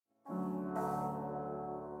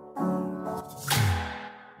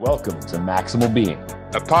Welcome to Maximal Being,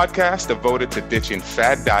 a podcast devoted to ditching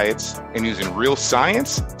fad diets and using real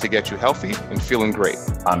science to get you healthy and feeling great.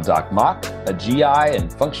 I'm Doc Mock, a GI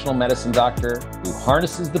and functional medicine doctor who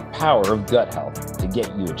harnesses the power of gut health to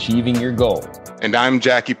get you achieving your goals. And I'm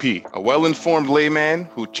Jackie P., a well-informed layman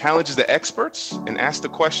who challenges the experts and asks the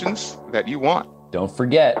questions that you want. Don't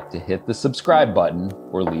forget to hit the subscribe button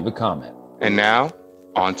or leave a comment. And now,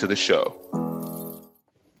 on to the show.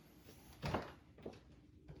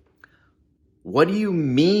 What do you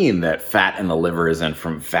mean that fat in the liver isn't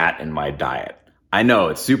from fat in my diet? I know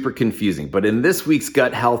it's super confusing, but in this week's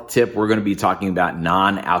gut health tip, we're going to be talking about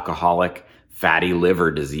non-alcoholic fatty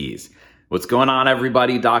liver disease. What's going on,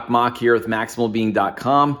 everybody? Doc Mock here with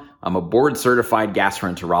MaximalBeing.com. I'm a board-certified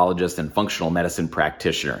gastroenterologist and functional medicine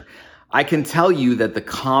practitioner. I can tell you that the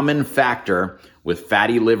common factor with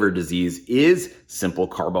fatty liver disease is simple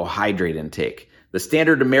carbohydrate intake. The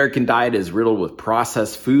standard American diet is riddled with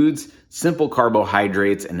processed foods, simple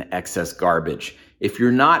carbohydrates, and excess garbage. If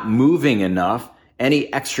you're not moving enough,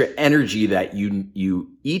 any extra energy that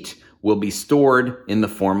you eat will be stored in the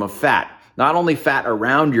form of fat. Not only fat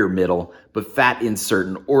around your middle, but fat in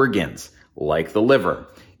certain organs, like the liver.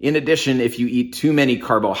 In addition, if you eat too many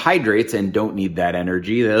carbohydrates and don't need that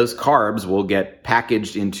energy, those carbs will get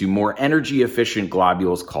packaged into more energy-efficient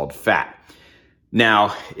globules called fat.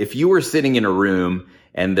 Now, if you were sitting in a room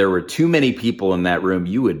and there were too many people in that room,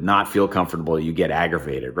 you would not feel comfortable. You get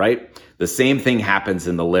aggravated, right? The same thing happens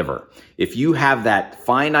in the liver. If you have that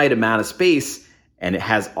finite amount of space and it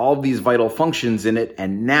has all these vital functions in it,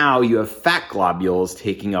 and now you have fat globules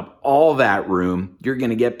taking up all that room, you're going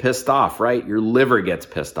to get pissed off, right? Your liver gets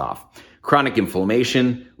pissed off. Chronic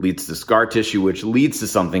inflammation leads to scar tissue, which leads to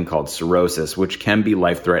something called cirrhosis, which can be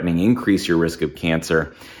life-threatening, increase your risk of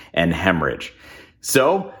cancer and hemorrhage.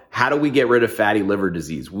 So, how do we get rid of fatty liver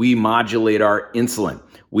disease? We modulate our insulin.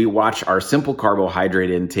 We watch our simple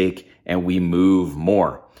carbohydrate intake, and we move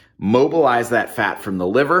more. Mobilize that fat from the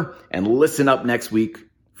liver, and listen up next week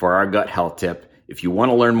for our gut health tip. If you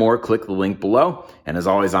want to learn more, click the link below. And as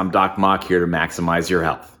always, I'm Doc Mock here to maximize your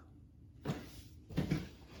health.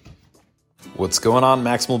 What's going on,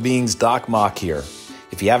 Maximal Beings? Doc Mock here.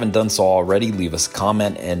 If you haven't done so already, leave us a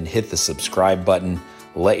comment and hit the subscribe button.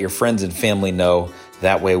 Let your friends and family know.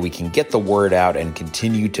 That way we can get the word out and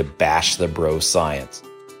continue to bash the bro science.